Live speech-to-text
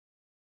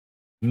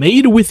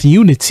Made with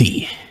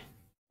Unity.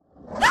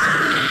 Is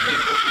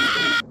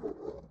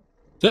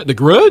that The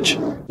Grudge?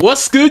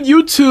 What's good,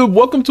 YouTube?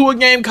 Welcome to a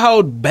game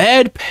called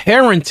Bad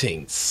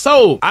Parenting.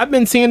 So, I've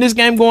been seeing this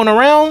game going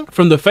around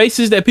from the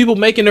faces that people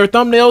make in their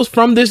thumbnails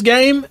from this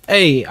game.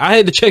 Hey, I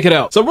had to check it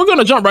out. So we're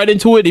gonna jump right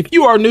into it. If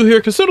you are new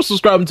here, consider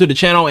subscribing to the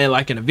channel and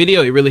liking the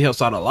video. It really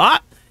helps out a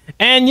lot.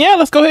 And yeah,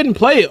 let's go ahead and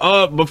play.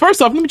 But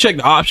first off, let me check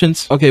the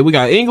options. Okay, we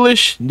got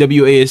English,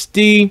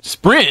 WASD,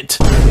 Sprint.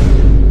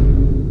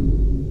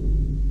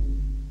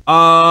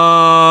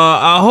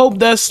 I hope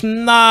that's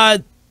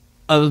not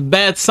a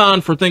bad sign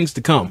for things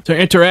to come. To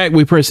interact,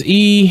 we press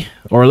E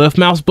or left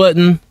mouse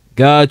button.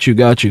 Got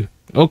you.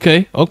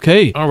 Okay.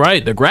 All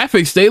right, the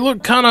graphics, they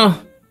look kind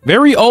of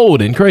very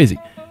old and crazy.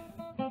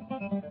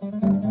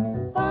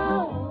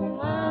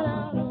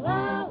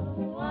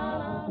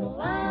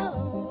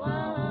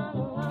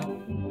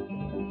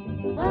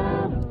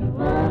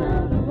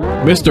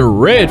 Mr.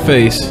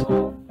 Redface.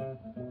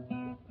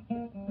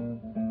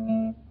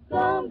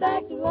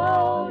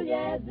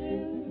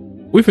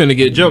 We finna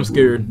get jump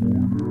scared.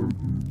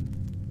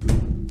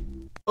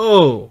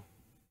 Oh.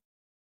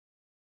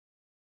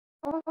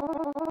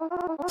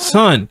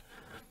 Son.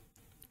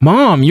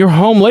 Mom, you're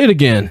home late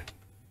again.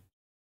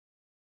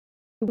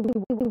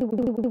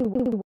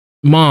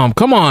 Mom,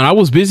 come on, I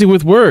was busy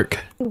with work.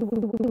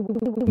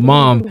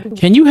 Mom,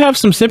 can you have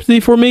some sympathy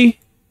for me?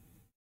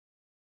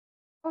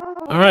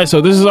 Alright,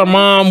 so this is our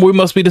mom, we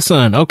must be the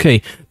son.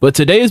 Okay, but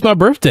today is my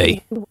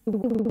birthday.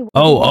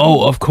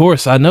 Oh, of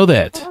course, I know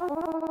that.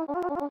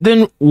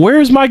 Then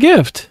where's my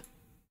gift?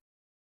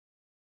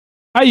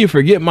 How you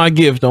forget my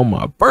gift on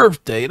my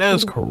birthday?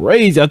 That's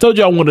crazy. I told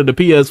you I wanted a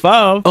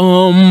PS5.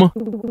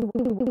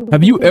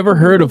 Have you ever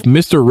heard of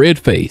Mr.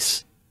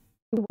 Redface?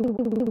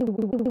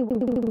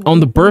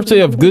 On the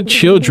birthday of good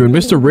children,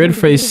 Mr.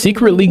 Redface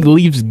secretly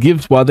leaves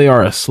gifts while they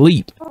are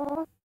asleep.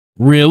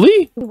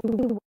 Really?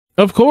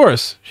 Of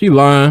course. She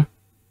lying.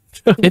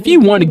 If you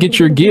want to get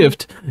your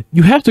gift,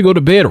 you have to go to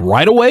bed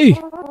right away.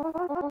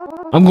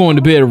 I'm going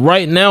to bed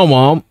right now,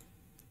 Mom.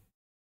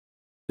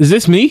 Is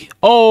this me?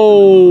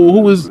 Oh,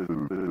 who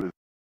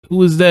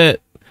is that?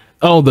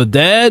 Oh, the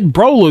dad?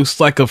 Bro looks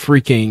like a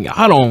freaking,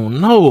 I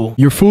don't know.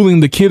 You're fooling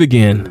the kid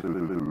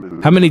again.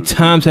 How many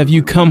times have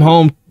you come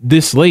home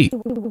this late?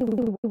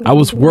 I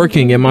was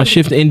working and my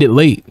shift ended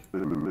late.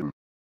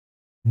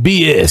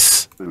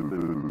 BS.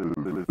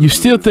 You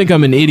still think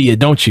I'm an idiot,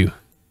 don't you?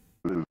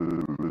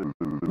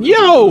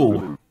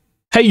 Yo!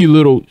 Hey, you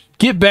little,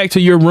 get back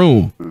to your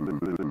room.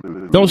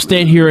 Don't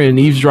stand here and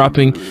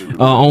eavesdropping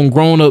on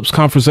grown-ups'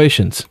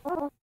 conversations.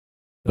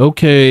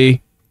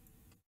 Okay.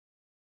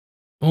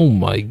 Oh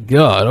my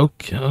god,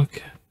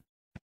 okay.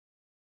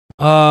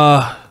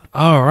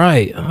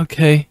 Alright,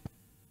 okay.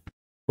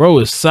 Bro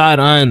is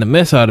side-eyeing the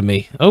mess out of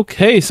me.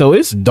 Okay, so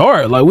it's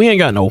dark. Like, we ain't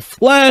got no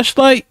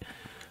flashlight.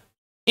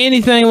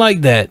 Anything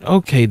like that.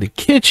 Okay, the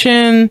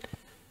kitchen.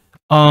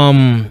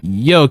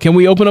 Yo, can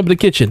we open up the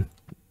kitchen?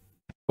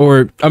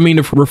 Or, I mean,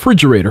 the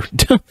refrigerator.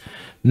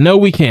 No,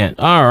 we can't.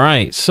 All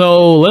right,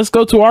 so let's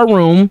go to our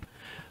room.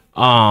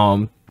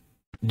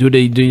 Do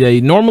they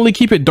normally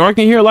keep it dark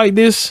in here like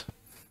this?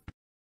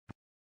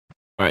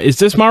 All right, is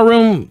this my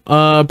room?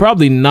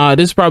 Probably not.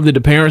 This is probably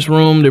the parents'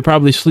 room. They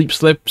probably sleep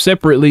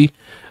separately.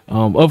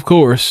 Of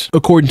course,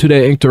 according to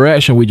that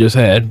interaction we just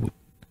had.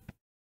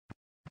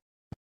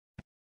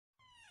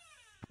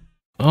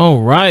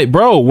 All right,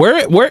 bro.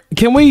 Where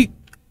can we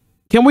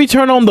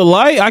turn on the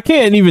light? I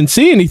can't even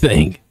see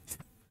anything.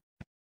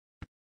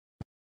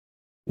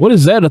 What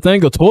is that? A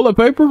thing of toilet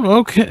paper?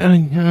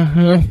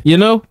 Okay. You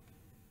know?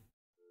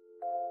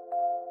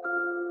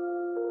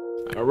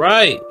 All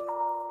right.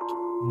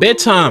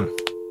 Bedtime.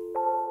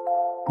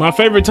 My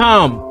favorite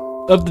time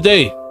of the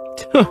day.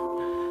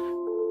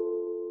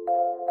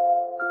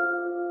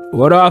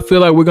 What do I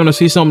feel like we're going to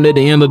see something at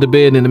the end of the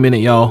bed in a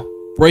minute, y'all?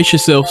 Brace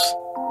yourselves.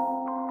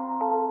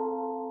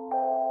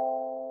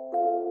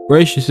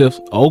 Brace yourselves.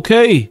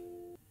 Okay.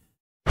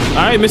 All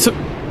right, Mr.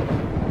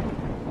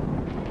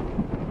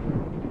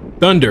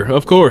 Thunder,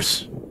 of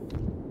course.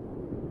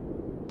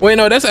 Wait,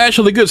 no, that's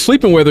actually good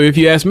sleeping weather if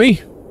you ask me.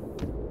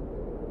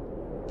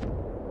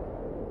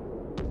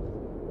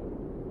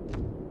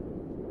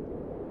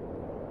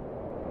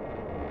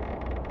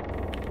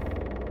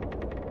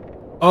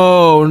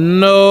 Oh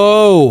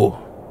no.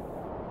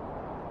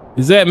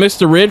 Is that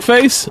Mr.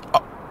 Redface?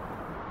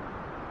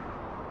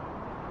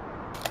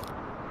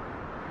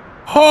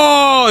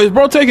 Oh, is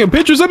bro taking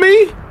pictures of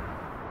me?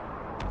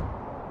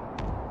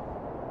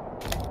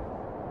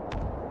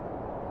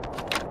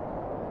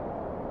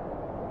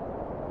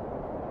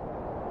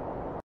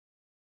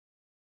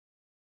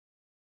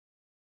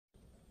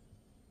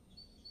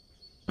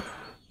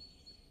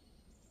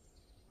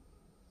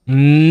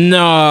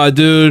 Nah,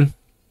 dude.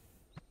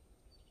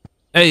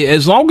 Hey,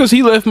 as long as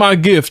he left my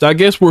gift, I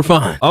guess we're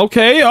fine.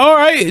 Okay, all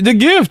right, the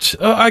gift,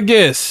 I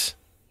guess.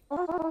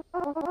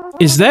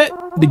 Is that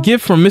the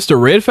gift from Mr.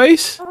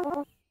 Redface?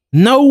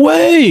 No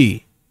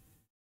way.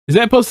 Is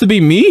that supposed to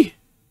be me?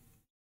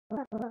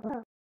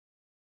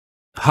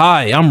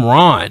 Hi, I'm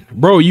Ron.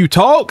 Bro, you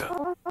talk?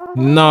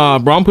 Nah,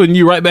 bro, I'm putting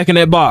you right back in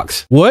that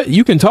box. What?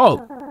 You can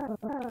talk.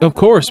 Of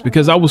course,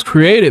 because I was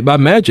created by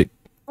magic.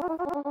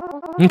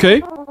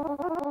 Okay.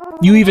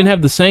 You even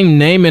have the same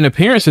name and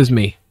appearance as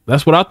me.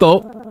 That's what I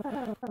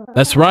thought.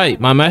 That's right.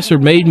 My master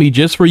made me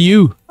just for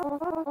you.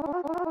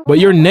 But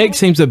your neck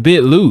seems a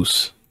bit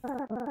loose.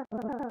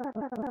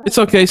 It's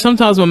okay.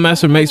 Sometimes my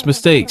master makes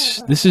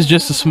mistakes. This is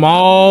just a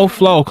small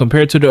flaw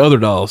compared to the other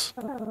dolls.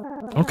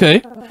 Okay.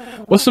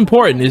 What's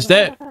important is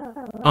that,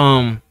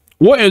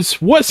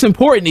 what's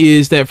important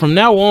is that from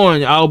now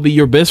on, I'll be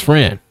your best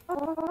friend.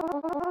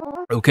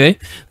 Okay.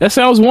 That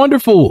sounds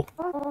wonderful.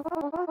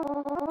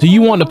 Do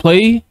you want to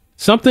play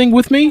something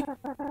with me?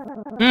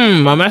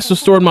 My master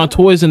stored my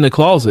toys in the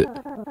closet.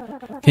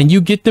 Can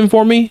you get them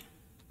for me?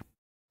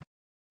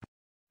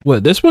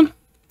 What, this one?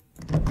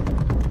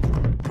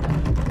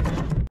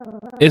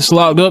 It's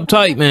locked up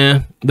tight,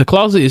 man. The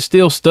closet is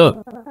still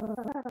stuck.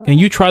 Can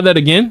you try that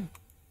again?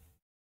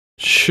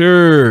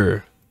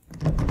 Sure.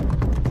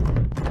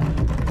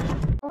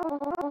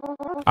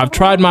 I've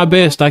tried my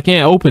best. I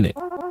can't open it.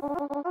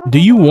 Do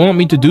you want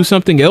me to do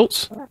something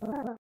else?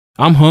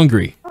 I'm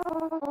hungry.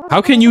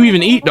 How can you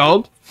even eat,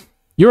 dog?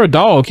 You're a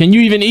dog. Can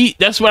you even eat?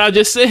 That's what I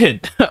just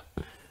said.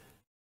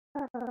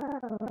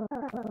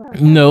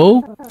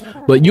 No,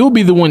 but you'll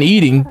be the one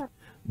eating,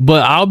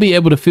 but I'll be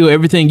able to feel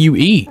everything you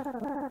eat.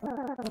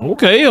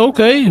 Okay,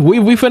 okay.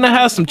 We finna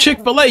have some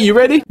Chick-fil-A. You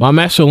ready? My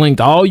master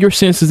linked all your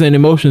senses and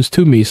emotions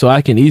to me so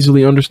I can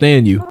easily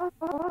understand you.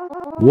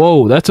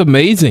 Whoa, that's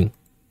amazing.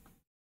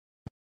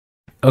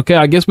 Okay,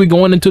 I guess we're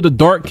going into the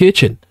dark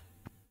kitchen.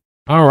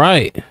 All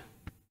right.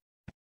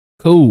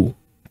 Cool.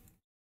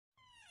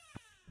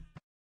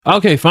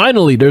 Okay,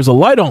 finally, there's a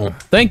light on.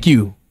 Thank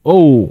you.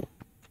 Oh.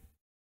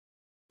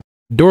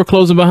 Door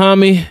closing behind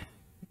me.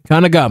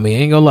 Kind of got me,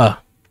 ain't gonna lie.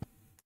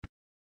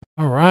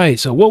 All right,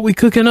 so what we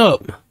cooking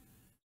up?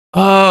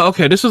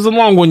 Okay, this is a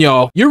long one,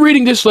 y'all. You're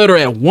reading this letter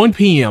at 1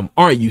 p.m.,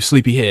 aren't you,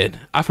 sleepyhead?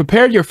 I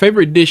prepared your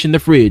favorite dish in the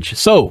fridge,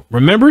 so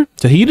remember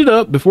to heat it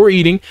up before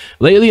eating.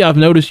 Lately, I've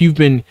noticed you've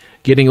been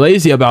getting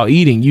lazy about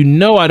eating. You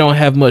know I don't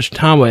have much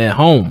time at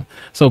home,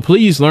 so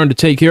please learn to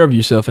take care of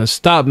yourself and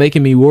stop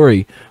making me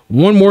worry.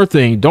 One more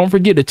thing, don't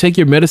forget to take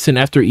your medicine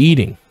after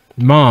eating.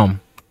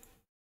 Mom.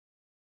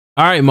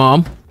 All right,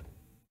 Mom.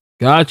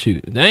 Got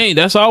you. Dang,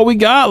 that's all we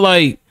got,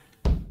 like...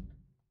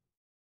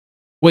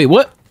 Wait,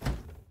 what?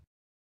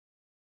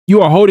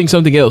 You are holding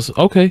something else.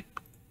 Okay.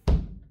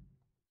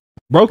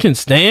 Broken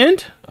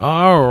stand?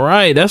 All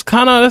right. That's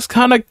kind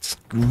of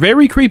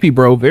very creepy,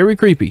 bro. Very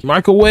creepy.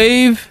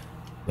 Microwave.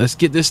 Let's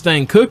get this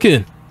thing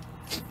cooking.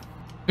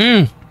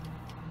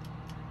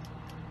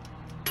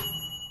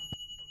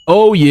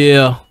 Oh,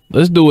 yeah.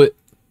 Let's do it.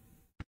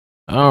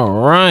 All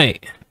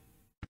right.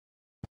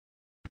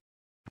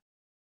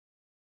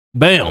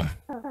 Bam.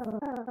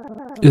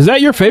 Is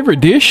that your favorite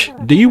dish?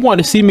 Do you want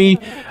to see me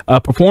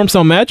perform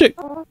some magic?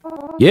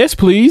 Yes,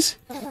 please.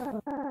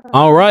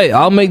 All right,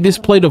 I'll make this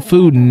plate of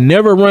food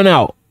never run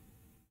out.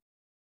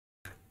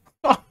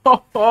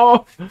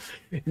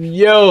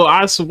 Yo,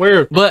 I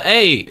swear. But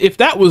hey, if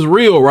that was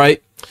real,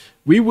 right,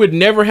 we would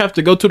never have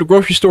to go to the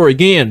grocery store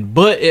again.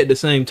 But at the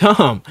same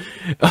time,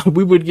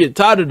 we would get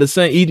tired of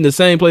eating the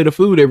same plate of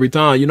food every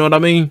time. You know what I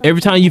mean?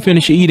 Every time you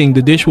finish eating,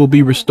 the dish will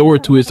be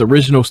restored to its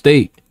original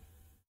state.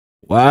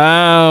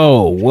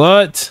 Wow,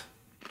 what?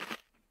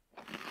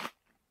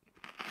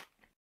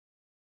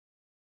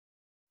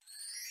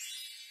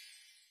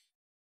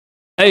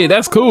 Hey,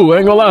 that's cool. I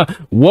ain't gonna lie.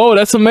 Whoa,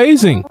 that's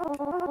amazing.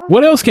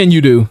 What else can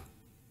you do?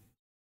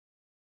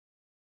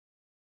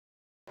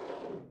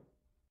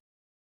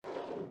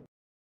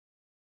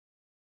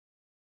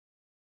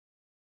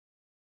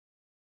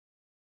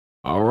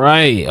 All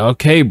right.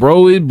 Okay,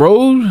 bro.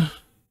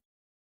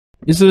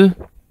 Is a...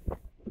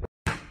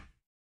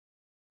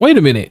 Wait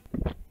a minute.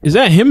 Is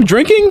that him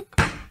drinking?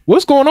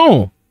 What's going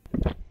on?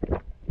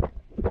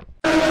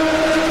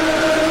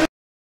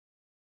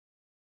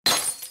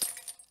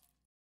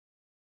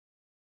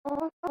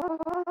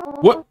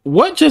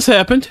 What just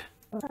happened?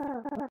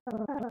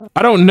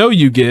 I don't know,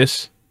 you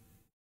guess.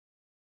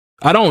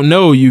 I don't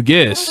know, you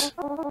guess.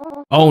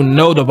 Oh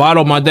no, the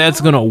bottle, my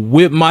dad's gonna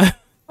whip my...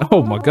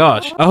 Oh my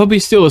gosh. I hope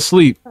he's still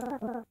asleep.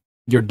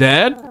 Your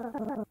dad?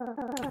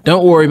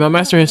 Don't worry, my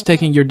master has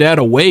taken your dad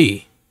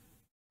away.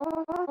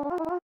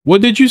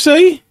 What did you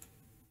say?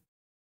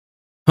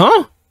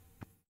 Huh?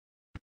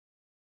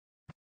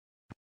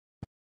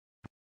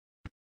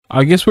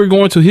 I guess we're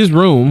going to his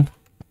room.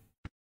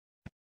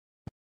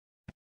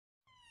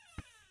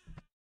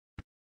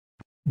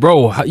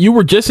 Bro, you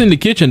were just in the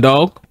kitchen,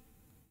 dog.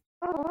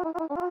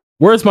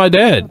 Where's my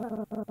dad?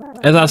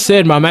 As I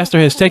said, my master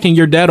has taken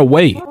your dad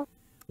away.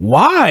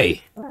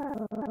 Why?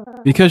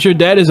 Because your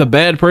dad is a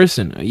bad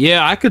person.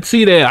 Yeah, I could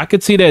see that. I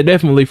could see that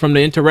definitely from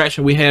the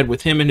interaction we had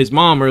with him and his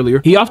mom earlier.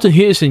 He often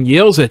hits and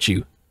yells at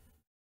you.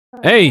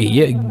 Hey,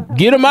 yeah,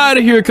 get him out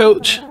of here,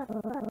 coach.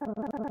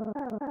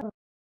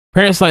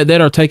 Parents like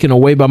that are taken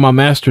away by my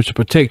master to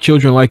protect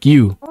children like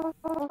you.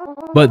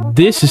 But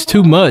this is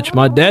too much.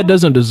 My dad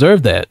doesn't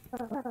deserve that.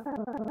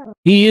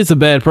 He is a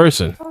bad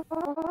person.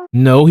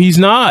 No, he's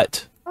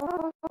not.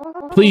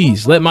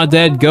 Please, let my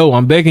dad go.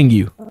 I'm begging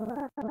you.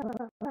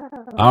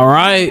 All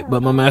right,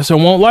 but my master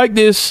won't like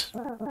this.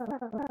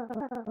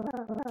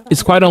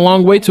 It's quite a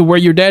long way to where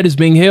your dad is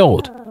being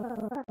held.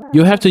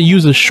 You'll have to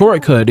use a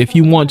shortcut if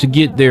you want to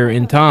get there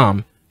in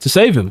time to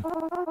save him.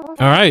 All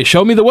right,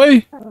 show me the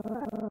way.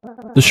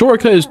 The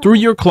shortcut is through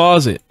your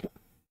closet.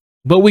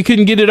 But we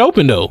couldn't get it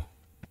open, though.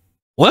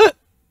 What?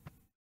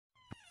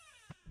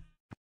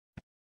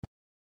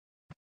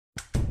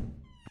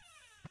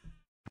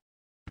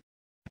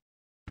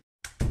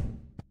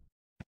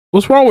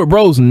 What's wrong with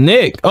bro's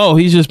neck? Oh,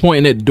 he's just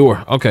pointing at the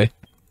door. Okay.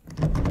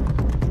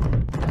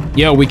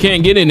 Yeah, we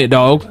can't get in it,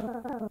 dog.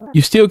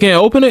 You still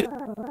can't open it?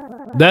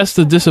 That's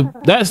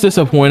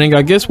disappointing.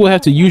 I guess we'll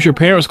have to use your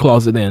parents'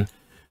 closet then.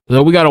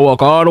 So we gotta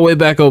walk all the way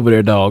back over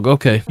there, dog.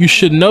 Okay. You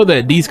should know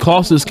that these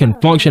closets can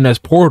function as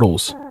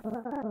portals.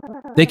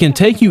 They can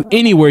take you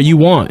anywhere you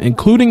want,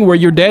 including where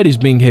your daddy's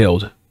being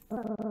held.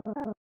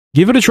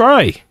 Give it a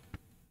try.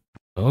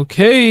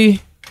 Okay.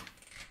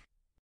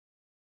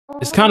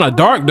 It's kind of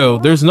dark though.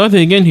 There's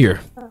nothing in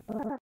here.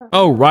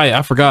 Oh, right.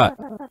 I forgot.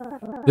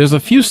 There's a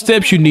few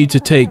steps you need to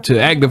take to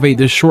activate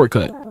this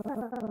shortcut.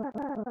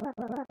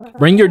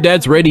 Bring your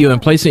dad's radio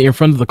and place it in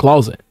front of the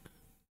closet.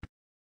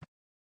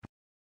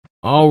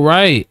 All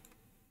right.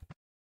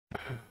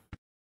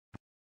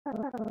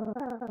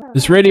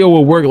 This radio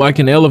will work like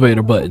an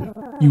elevator button.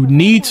 You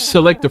need to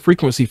select the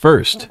frequency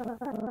first.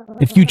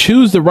 If you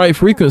choose the right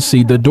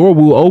frequency, the door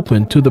will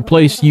open to the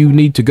place you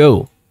need to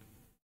go.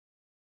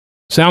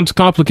 Sounds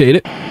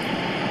complicated.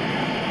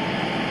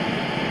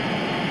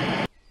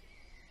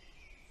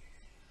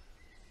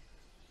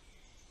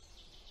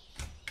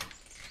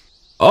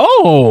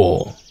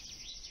 Oh!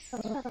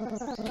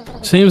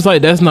 Seems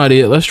like that's not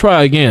it. Let's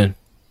try again.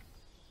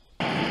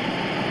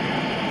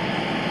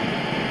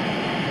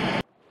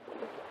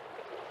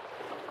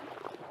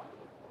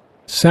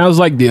 Sounds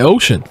like the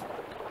ocean.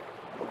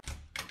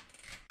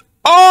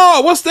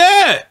 Oh, what's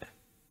that?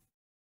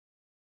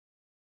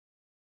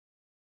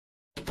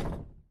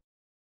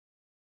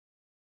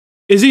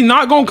 Is he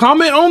not gonna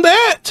comment on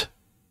that?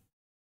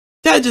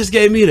 That just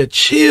gave me the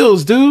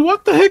chills, dude.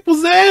 What the heck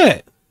was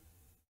that?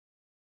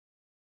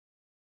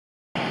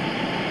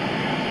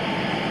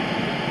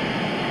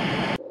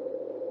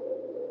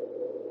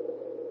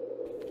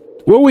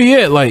 Where we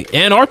at? Like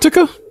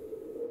Antarctica?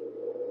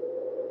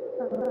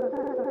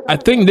 I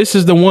think this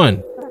is the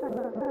one.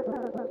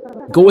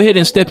 Go ahead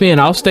and step in.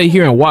 I'll stay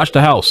here and watch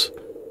the house.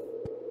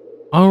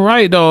 All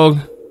right, dog.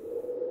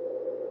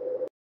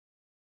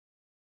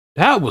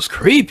 That was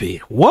creepy.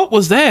 What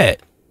was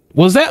that?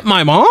 Was that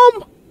my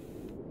mom?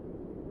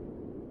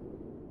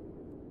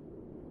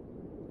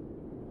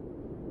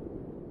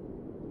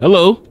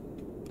 Hello.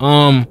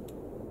 All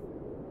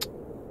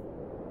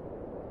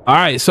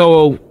right,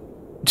 so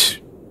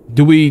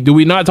do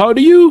we not talk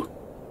to you?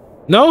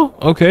 No?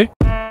 Okay.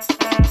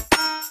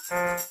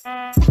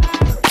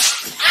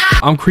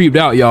 I'm creeped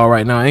out, y'all,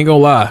 right now. I ain't gonna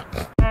lie.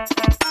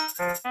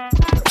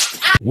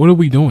 What are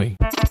we doing?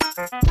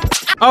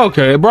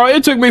 Okay, bro,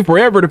 it took me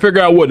forever to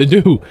figure out what to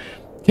do.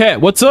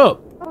 Cat, what's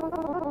up?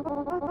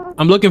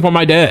 I'm looking for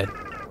my dad.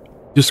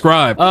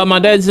 Describe. My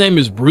dad's name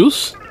is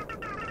Bruce.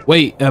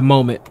 Wait a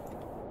moment.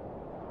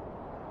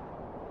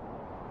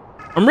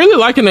 I'm really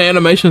liking the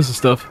animations and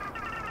stuff.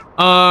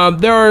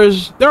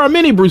 There are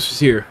many Bruces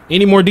here.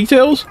 Any more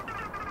details?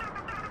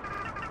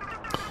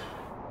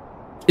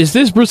 Is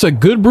this Bruce a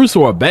good Bruce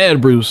or a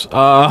bad Bruce?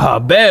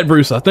 Bad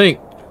Bruce, I think.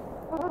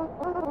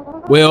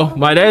 Well,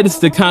 my dad is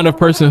the kind of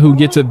person who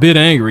gets a bit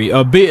angry.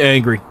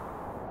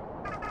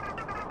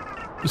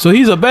 So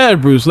he's a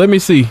bad Bruce. Let me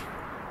see.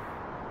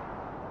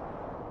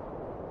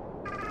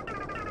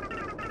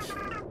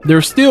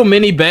 There's still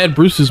many bad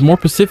Bruces. More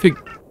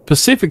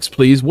specifics,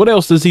 please. What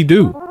else does he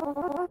do?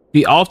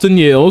 He often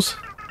yells.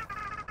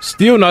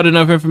 Still not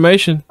enough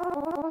information.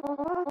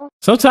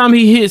 Sometimes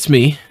he hits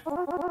me.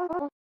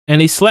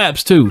 And he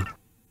slaps too.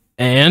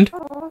 And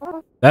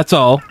that's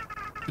all.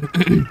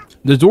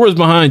 The door is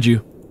behind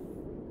you.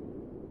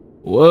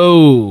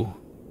 Whoa.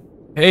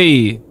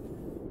 Hey.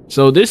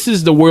 So this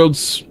is the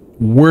world's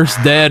worst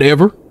dad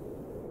ever.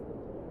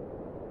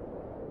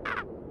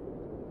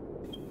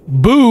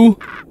 Boo.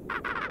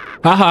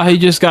 Haha, he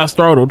just got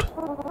startled.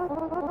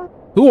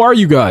 Who are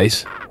you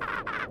guys?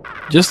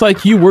 Just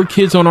like you, we're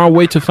kids on our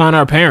way to find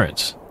our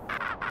parents.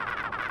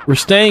 We're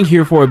staying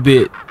here for a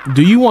bit.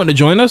 Do you want to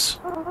join us?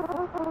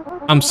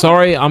 I'm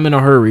sorry, I'm in a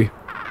hurry.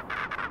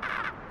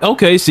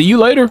 Okay, see you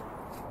later.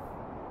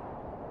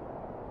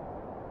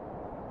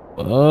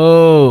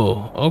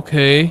 Oh,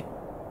 okay.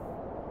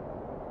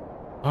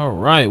 All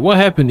right, what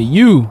happened to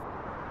you?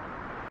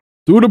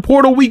 Through the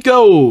portal we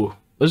go.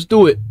 Let's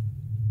do it.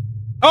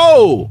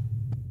 Oh!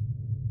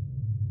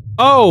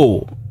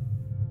 Oh!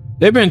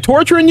 They've been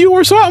torturing you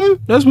or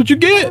something? That's what you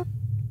get?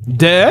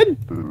 Dad?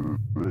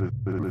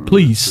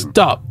 Please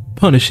stop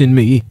punishing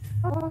me.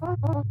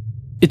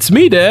 It's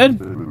me, Dad.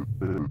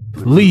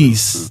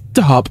 Please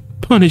stop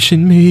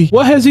punishing me.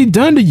 What has he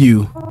done to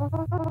you?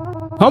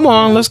 Come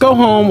on, let's go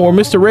home or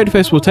Mr.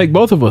 Redface will take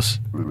both of us.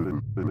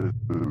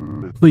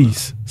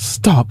 Please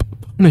stop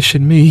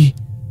punishing me.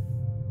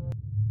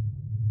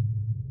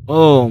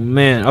 Oh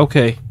man,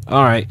 okay.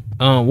 Alright.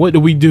 What do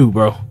we do,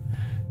 bro?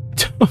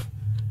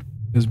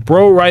 This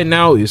bro right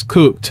now is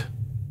cooked.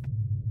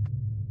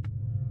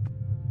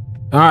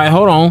 Alright,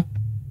 hold on.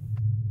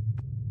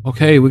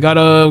 Okay, we got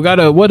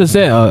a what is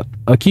that?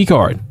 A key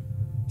card.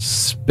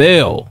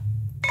 Spell.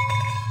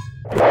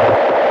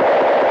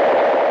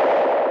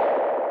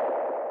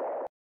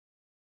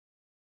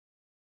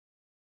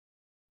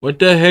 What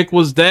the heck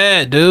was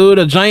that, dude?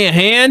 A giant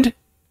hand?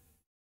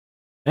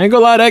 Ain't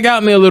gonna lie, that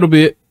got me a little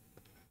bit.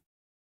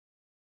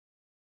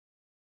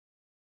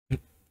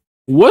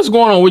 What's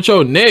going on with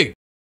your neck?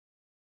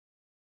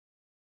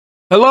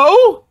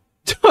 Hello?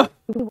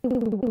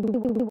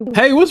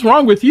 Hey, what's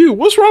wrong with you?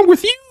 What's wrong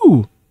with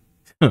you?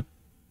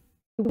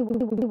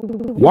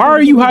 Why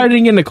are you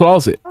hiding in the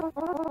closet?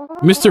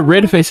 Mr.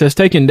 Redface has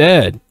taken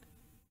Dad.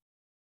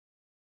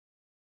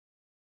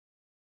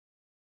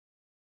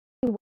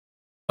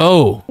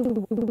 Oh,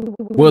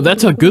 well,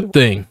 that's a good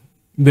thing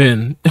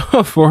then.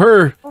 For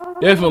her,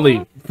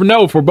 definitely.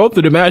 For both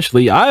of them,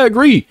 actually. I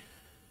agree.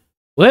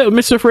 Let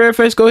Mr.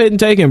 Redface go ahead and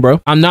take him, bro.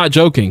 I'm not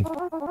joking.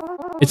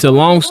 It's a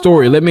long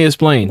story. Let me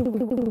explain.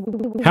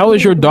 How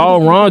is your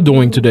doll Ron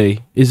doing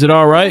today? Is it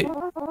all right?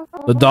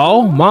 The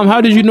doll? Mom,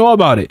 how did you know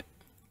about it?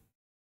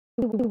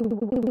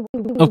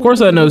 Of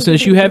course I know,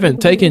 since you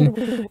haven't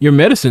taken your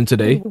medicine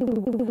today.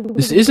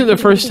 This isn't the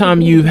first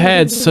time you've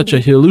had such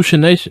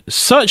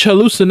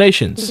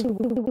hallucinations.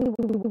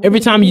 Every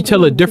time you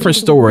tell a different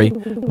story,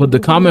 but the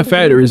common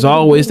factor is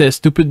always that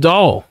stupid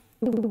doll.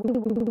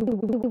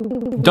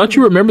 Don't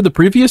you remember the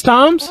previous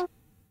times?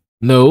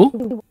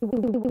 No.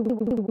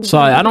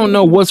 Sorry, I don't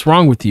know what's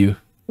wrong with you.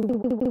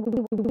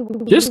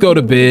 Just go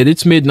to bed.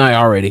 It's midnight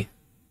already.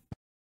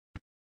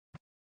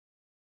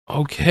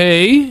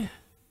 Okay.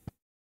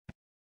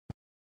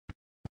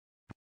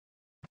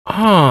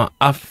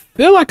 I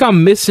feel like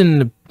I'm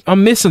missing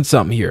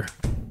something here.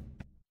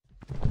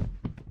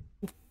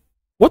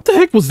 What the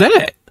heck was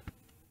that?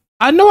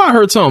 I know I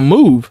heard something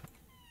move.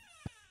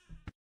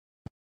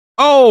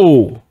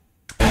 Oh.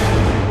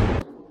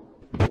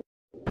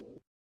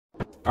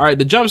 All right,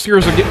 the jump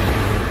scares are getting...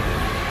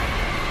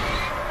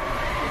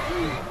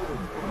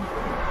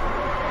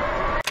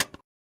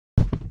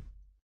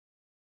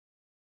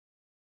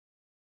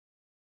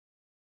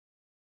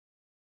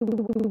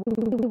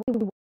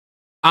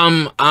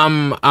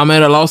 I'm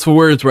at a loss for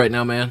words right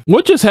now, man.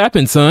 What just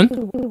happened,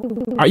 son?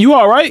 Are you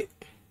all right?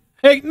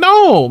 Heck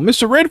no,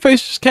 Mr.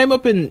 Redface just came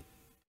up and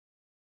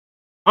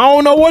I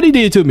don't know what he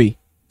did to me.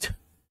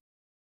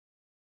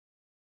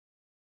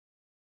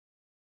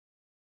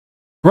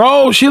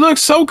 Bro, she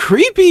looks so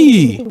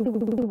creepy.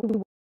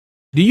 Do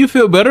you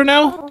feel better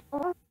now?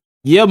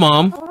 Yeah,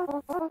 Mom.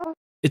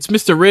 It's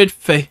Mr.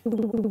 Redface.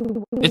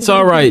 It's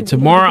all right.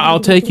 Tomorrow I'll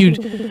take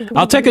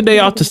a day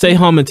off to stay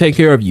home and take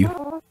care of you.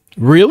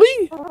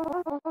 Really?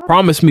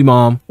 Promise me,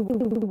 Mom.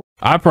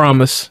 I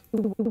promise.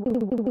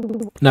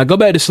 Now go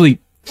back to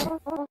sleep.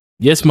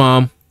 Yes,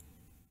 Mom.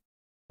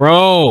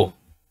 Bro.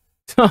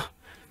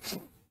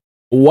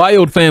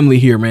 Wild family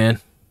here, man.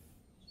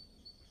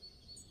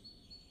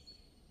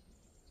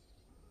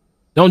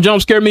 Don't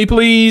jump scare me,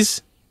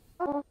 please.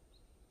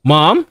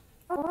 Mom?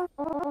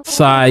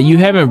 Sigh, you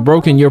haven't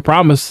broken your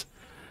promise.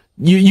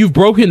 You've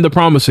broken the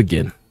promise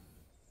again.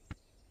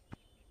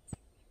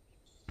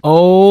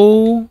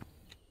 Oh.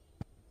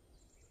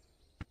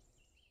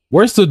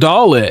 Where's the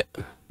doll at?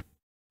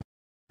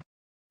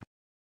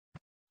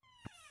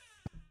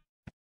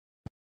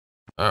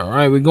 All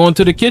right, we going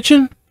to the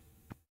kitchen?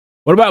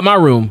 What about my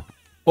room?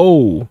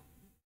 Oh.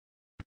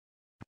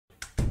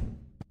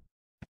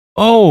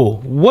 Oh,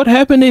 what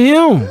happened to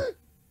him?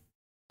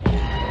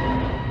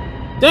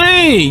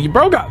 Dang,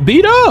 bro got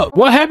beat up.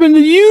 What happened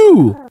to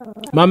you?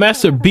 My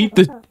master beat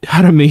the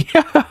out of me.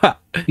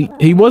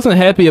 He wasn't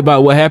happy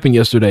about what happened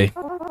yesterday.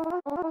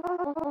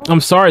 I'm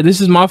sorry, this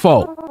is my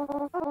fault.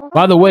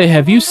 By the way,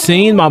 have you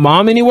seen my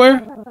mom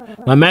anywhere?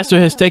 My master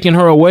has taken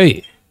her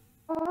away.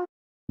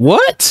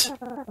 What?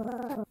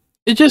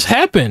 It just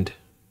happened.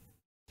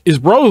 Is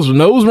bro's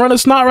nose running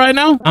snot right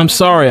now? I'm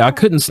sorry, I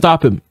couldn't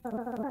stop him.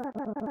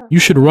 You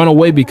should run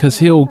away because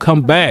he'll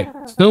come back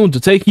soon to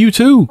take you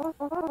too.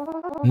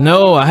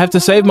 No, I have to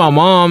save my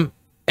mom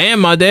and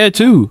my dad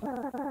too.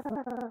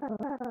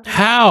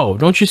 How?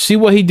 Don't you see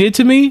what he did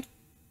to me?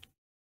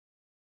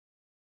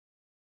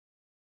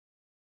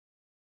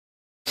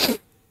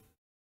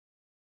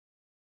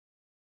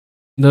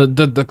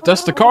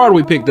 That's the card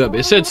we picked up.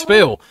 It said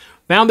spell.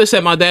 Found this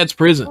at my dad's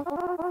prison.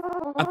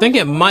 I think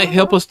it might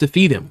help us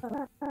defeat him.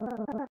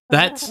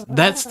 That's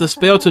the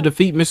spell to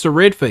defeat Mr.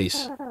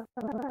 Redface.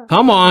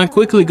 Come on,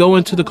 quickly go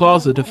into the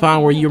closet to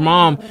find where your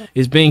mom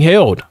is being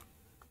held.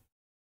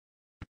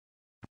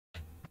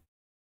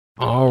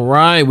 All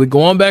right, we're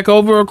going back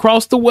over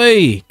across the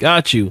way.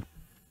 Got you.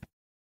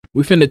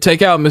 We finna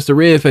take out Mr.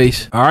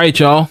 Redface. All right,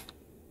 y'all.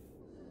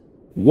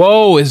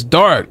 Whoa, it's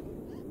dark.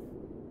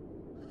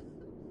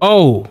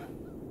 Oh.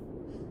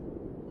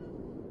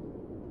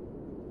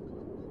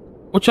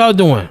 What y'all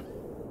doing?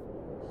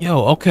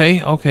 Yo,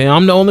 okay, okay.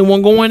 I'm the only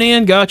one going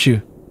in. Got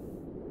you.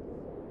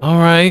 All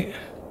right.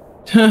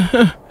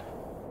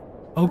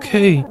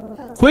 Okay.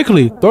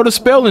 Quickly, throw the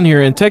spell in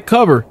here and take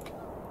cover.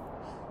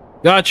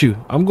 Got you.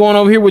 I'm going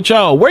over here with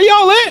y'all. Where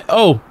y'all at?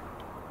 Oh,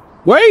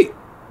 wait.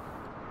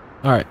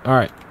 All right, all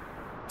right.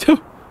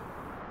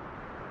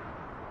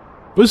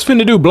 What's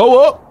finna do?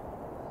 Blow up?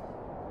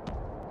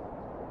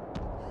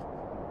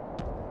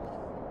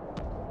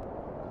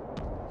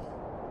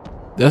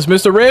 That's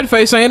Mr.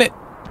 Redface, ain't it?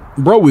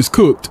 Bro is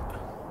cooked.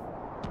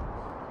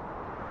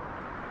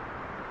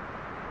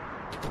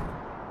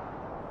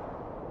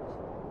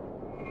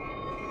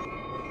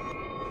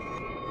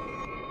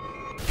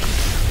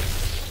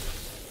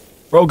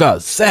 Bro got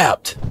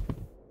zapped.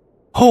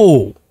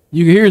 Oh,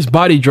 you can hear his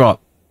body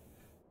drop.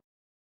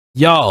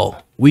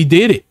 Y'all, we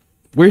did it.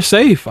 We're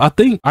safe, I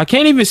think. I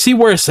can't even see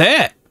where it's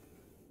at.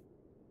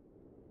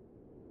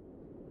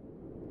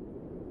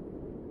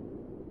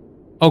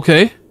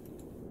 Okay.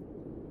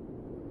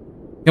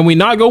 Can we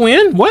not go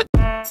in? What?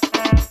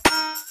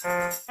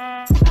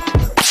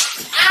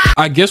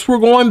 I guess we're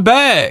going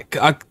back.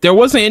 There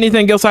wasn't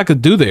anything else I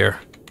could do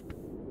there.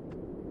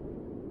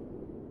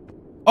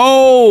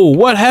 Oh,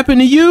 what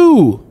happened to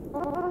you?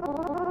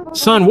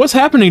 Son, what's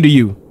happening to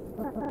you?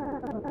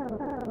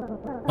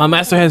 My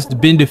master has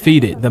been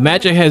defeated. The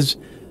magic has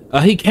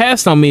he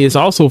cast on me is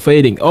also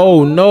fading.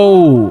 Oh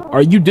no,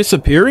 are you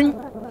disappearing?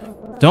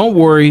 Don't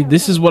worry,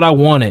 this is what I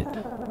wanted.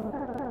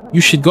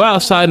 You should go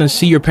outside and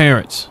see your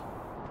parents.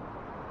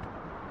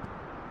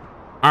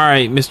 All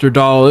right, Mr.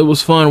 Doll, it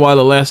was fun while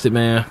it lasted,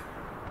 man.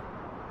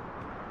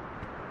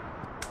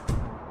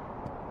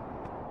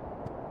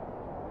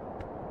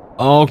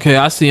 Okay,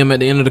 I see him at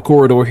the end of the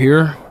corridor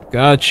here.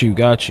 Got you,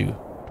 got you.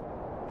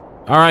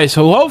 All right,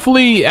 so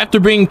hopefully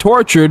after being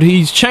tortured,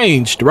 he's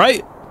changed,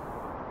 right?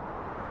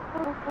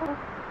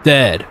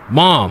 Dad,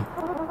 Mom,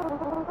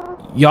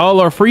 y'all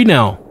are free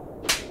now.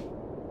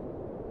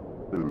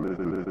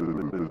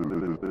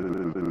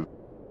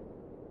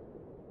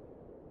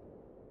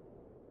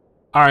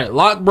 All right,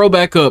 lock bro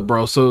back up,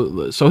 bro,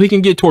 so he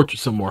can get tortured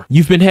some more.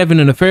 You've been having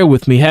an affair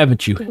with me,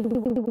 haven't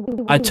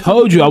you? I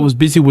told you I was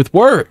busy with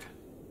work.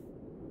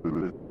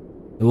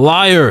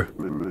 Liar.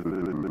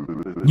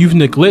 You've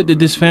neglected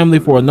this family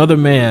for another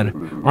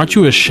man. Aren't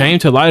you ashamed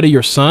to lie to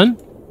your son?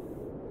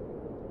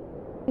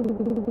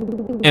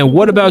 And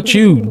what about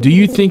you? Do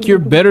you think you're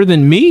better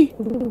than me?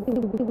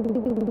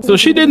 So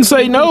she didn't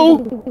say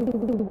no.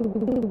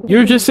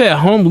 You're just at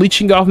home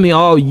leeching off me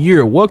all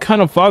year. What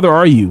kind of father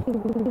are you?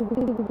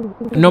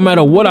 No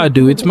matter what I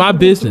do, it's my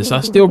business.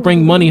 I still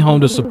bring money home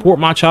to support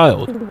my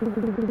child.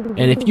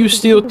 And if you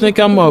still think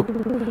I'm a...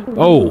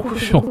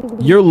 Oh,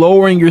 you're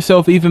lowering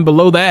yourself even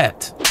below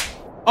that.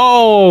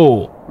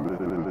 Oh!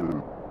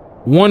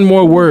 One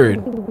more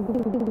word.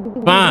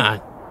 Fine.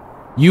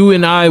 You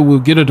and I will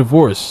get a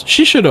divorce.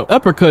 She should have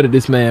uppercutted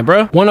this man,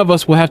 bruh. One of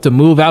us will have to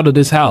move out of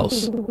this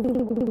house.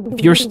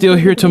 If you're still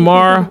here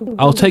tomorrow,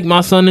 I'll take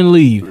my son and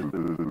leave.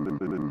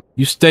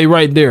 You stay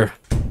right there.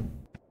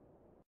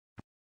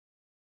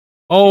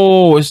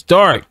 Oh, it's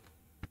dark.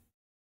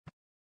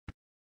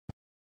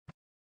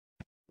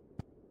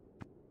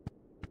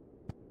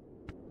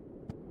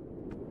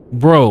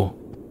 Bro.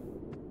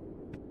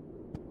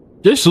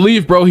 Just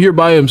leave bro here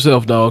by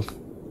himself, dog.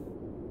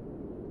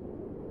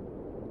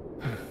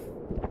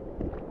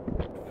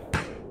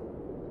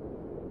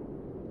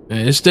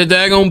 Man, it's that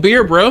daggone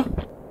beer, bro.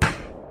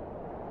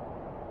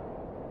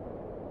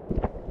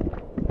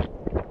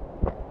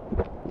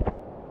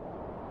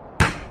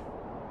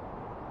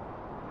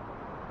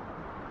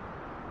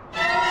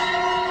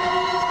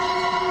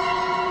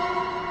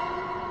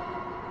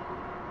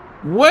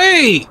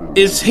 Wait,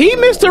 is he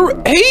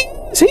Mr.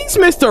 He's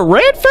Mr.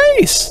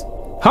 Redface?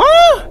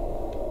 Huh?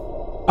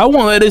 I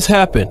won't let this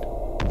happen.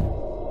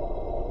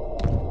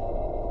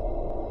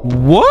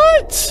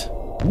 What?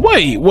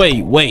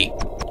 Wait.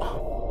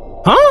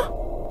 Huh?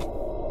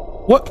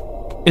 What?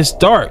 It's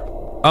dark.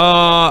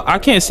 I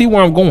can't see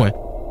where I'm going.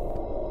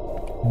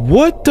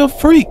 What the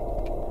freak?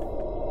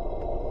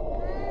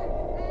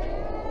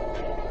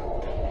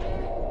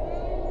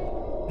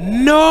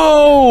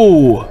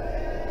 No!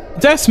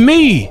 That's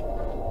me!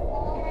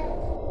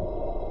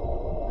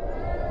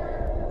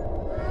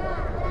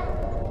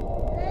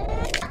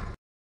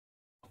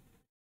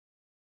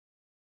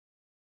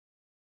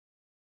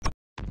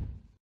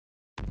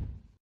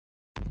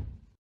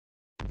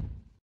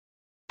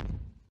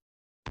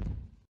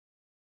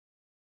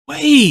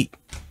 Wait,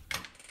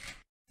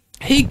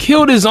 he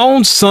killed his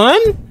own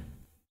son?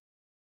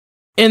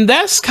 And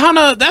that's kind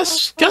of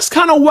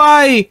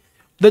why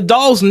the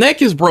doll's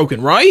neck is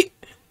broken, right?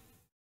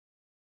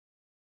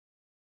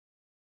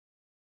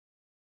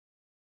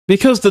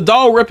 Because the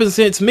doll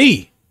represents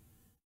me.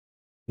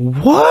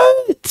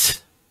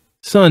 What?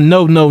 Son,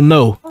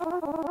 no.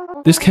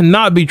 This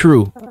cannot be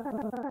true.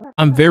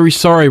 I'm very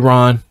sorry,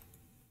 Ron.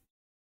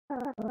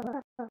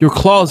 Your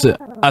closet.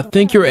 I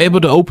think you're able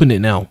to open it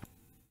now.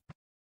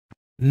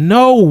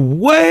 No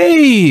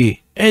way!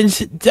 And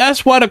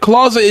that's why the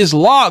closet is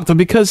locked,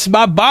 because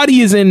my body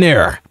is in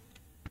there.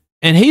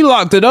 And he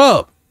locked it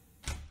up.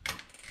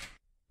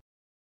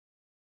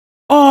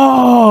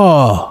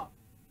 Oh.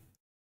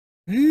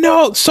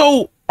 No.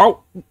 So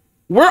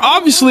we're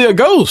obviously a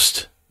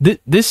ghost.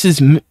 This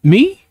is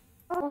me?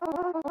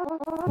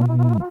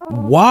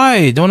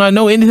 Why don't I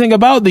know anything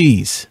about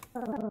these?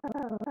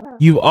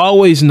 You've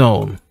always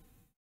known.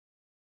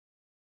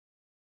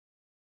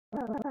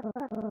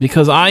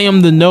 Because I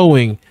am the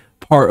knowing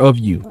part of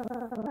you.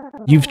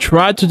 You've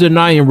tried to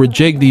deny and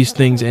reject these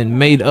things and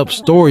made up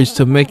stories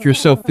to make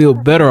yourself feel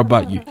better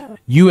about you.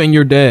 You and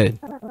your dad.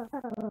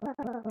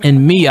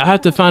 And me, I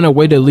have to find a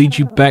way to lead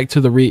you back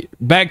to the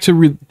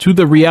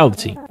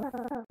reality.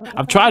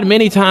 I've tried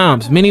many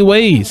times, many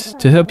ways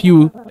to help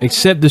you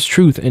accept this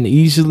truth and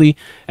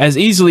as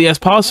easily as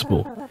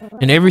possible.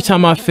 And every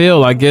time I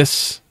fail, I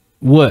guess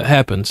what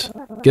happens?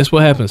 Guess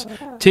what happens?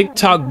 Tick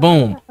tock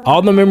boom.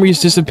 All the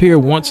memories disappear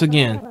once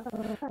again.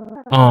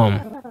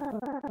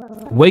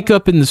 Wake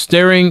up at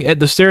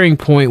the staring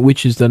point,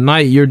 which is the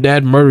night your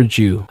dad murdered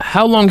you.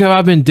 How long have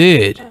I been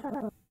dead?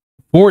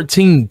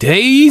 14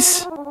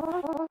 days?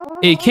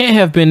 It can't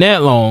have been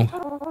that long.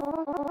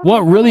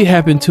 What really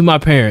happened to my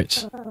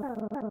parents?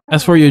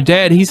 As for your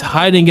dad, he's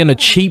hiding in a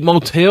cheap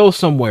motel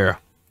somewhere.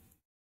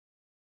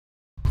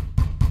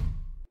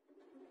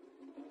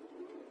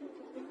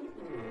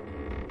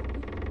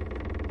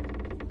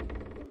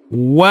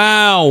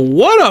 Wow,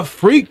 what a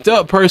freaked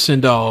up person,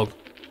 dog.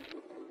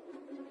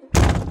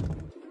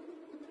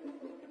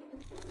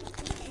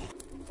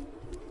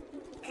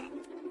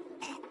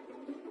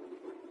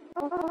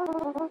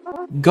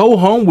 Go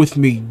home with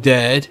me,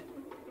 Dad.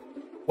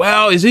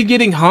 Wow, is he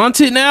getting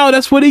haunted now?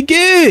 That's what he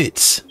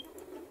gets.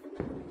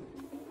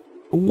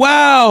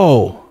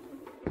 Wow.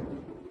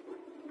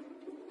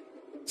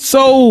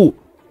 So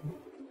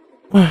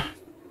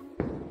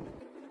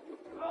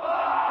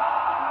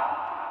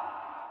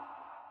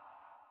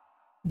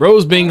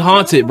bro's being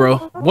haunted, bro.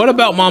 What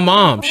about my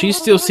mom? She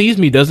still sees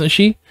me, doesn't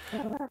she?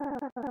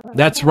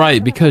 That's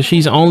right, because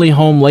she's only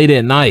home late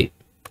at night.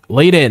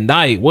 Late at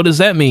night? What does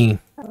that mean?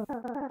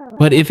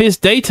 But if it's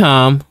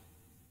daytime,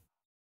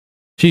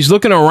 she's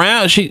looking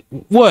around.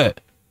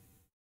 What?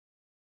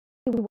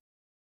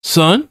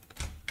 Son?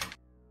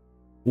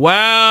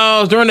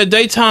 Wow, during the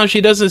daytime, she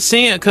doesn't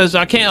see it because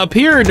I can't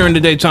appear during the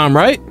daytime,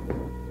 right?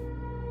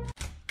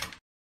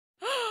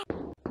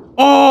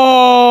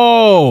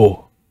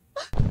 Oh!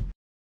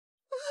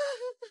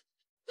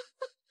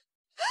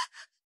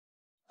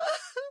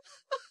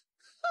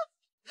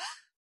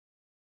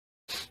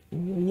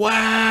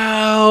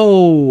 Wow!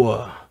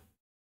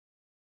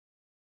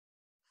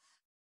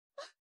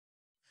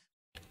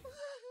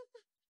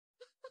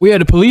 We at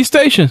the police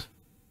station.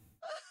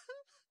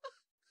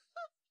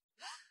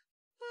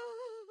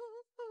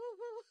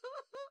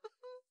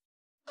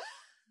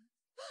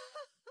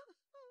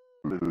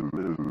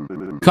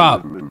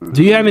 Cop,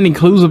 do you have any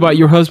clues about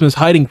your husband's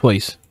hiding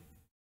place?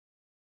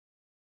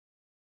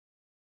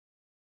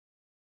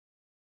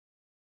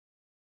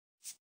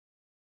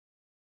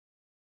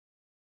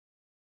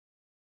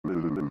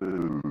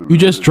 You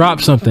just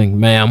dropped something,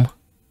 ma'am.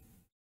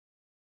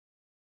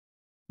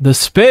 The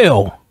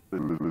spell.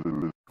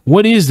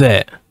 What is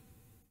that?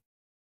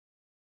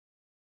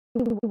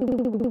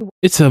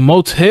 It's a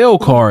motel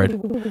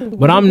card,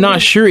 but I'm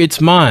not sure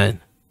it's mine.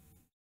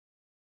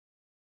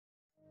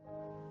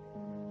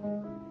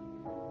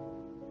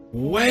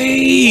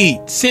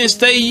 Wait, since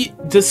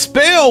the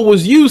spell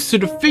was used to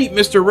defeat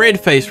Mr.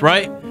 Redface,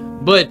 right?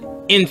 But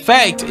in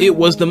fact, it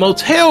was the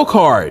motel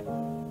card.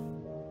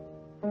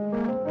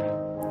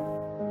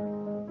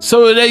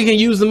 So that they can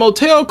use the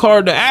motel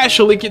card to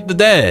actually get the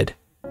dad.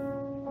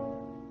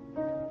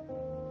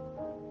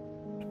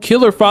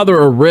 Killer father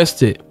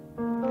arrested.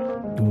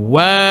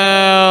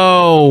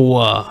 Wow.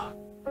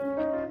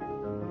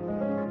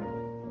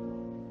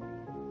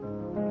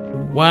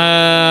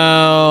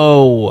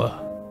 Wow.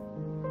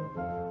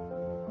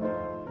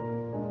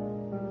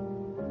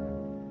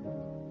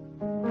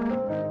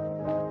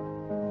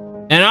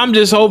 And I'm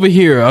just over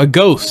here, a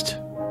ghost.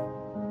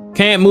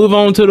 Can't move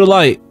on to the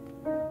light.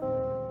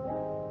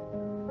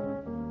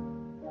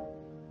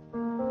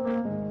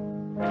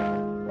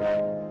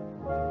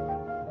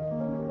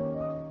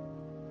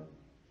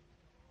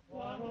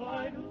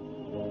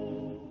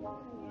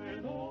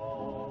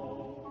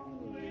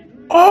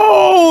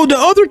 Oh, the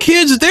other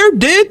kids, they're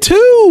dead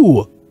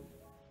too.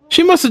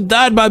 She must have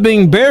died by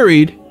being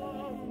buried.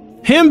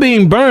 Him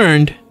being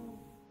burned.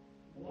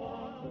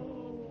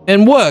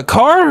 And what,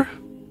 car?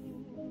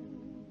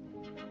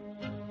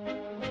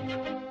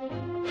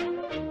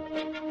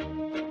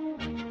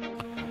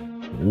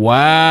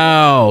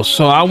 Wow.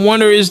 So I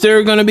wonder, is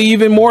there gonna be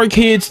even more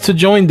kids to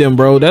join them,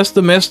 bro? That's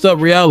the messed up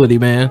reality,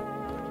 man.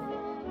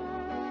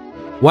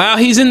 Wow,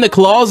 he's in the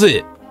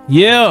closet.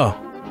 Yeah.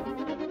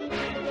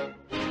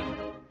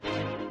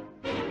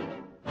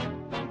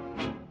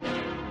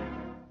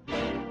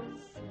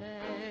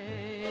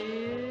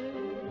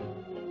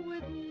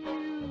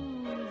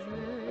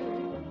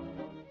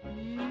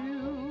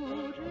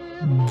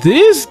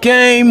 This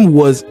game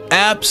was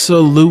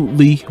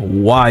absolutely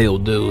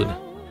wild, dude.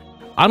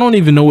 I don't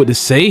even know what to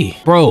say,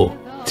 bro.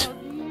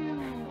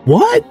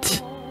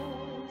 What?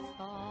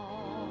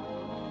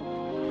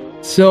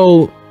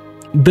 So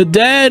the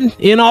dad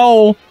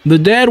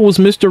was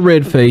Mr.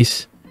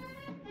 Redface,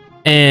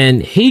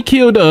 and he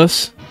killed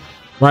us,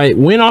 right?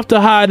 Went off to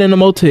hide in a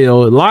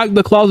motel, locked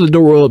the closet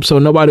door up so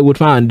nobody would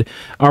find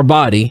our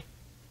body.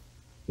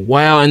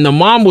 Wow. And the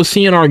mom was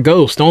seeing our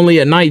ghost only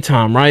at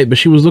nighttime, right? But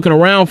she was looking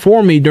around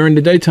for me during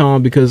the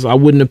daytime because I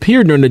wouldn't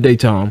appear during the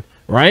daytime,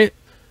 right?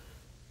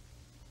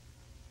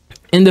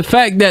 And the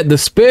fact that the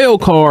spell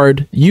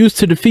card used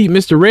to defeat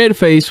Mr.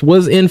 Redface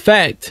was in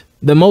fact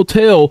the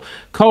motel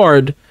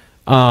card,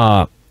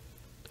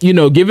 you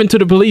know, given to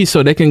the police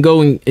so they can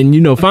go and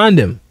you know, find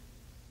him.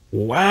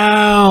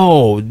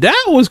 Wow,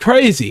 that was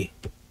crazy.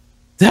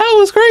 That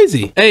was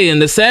crazy. Hey,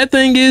 and the sad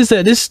thing is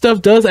that this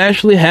stuff does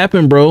actually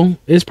happen, bro.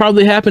 It's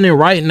probably happening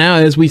right now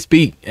as we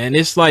speak. And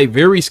it's like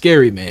very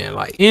scary, man.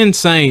 Like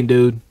insane,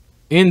 dude.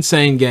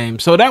 Insane game.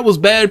 So that was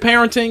Bad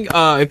Parenting.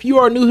 If you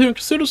are new here,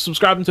 consider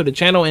subscribing to the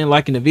channel and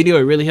liking the video.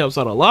 It really helps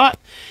out a lot.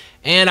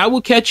 And I will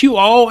catch you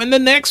all in the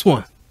next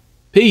one.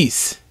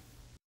 Peace.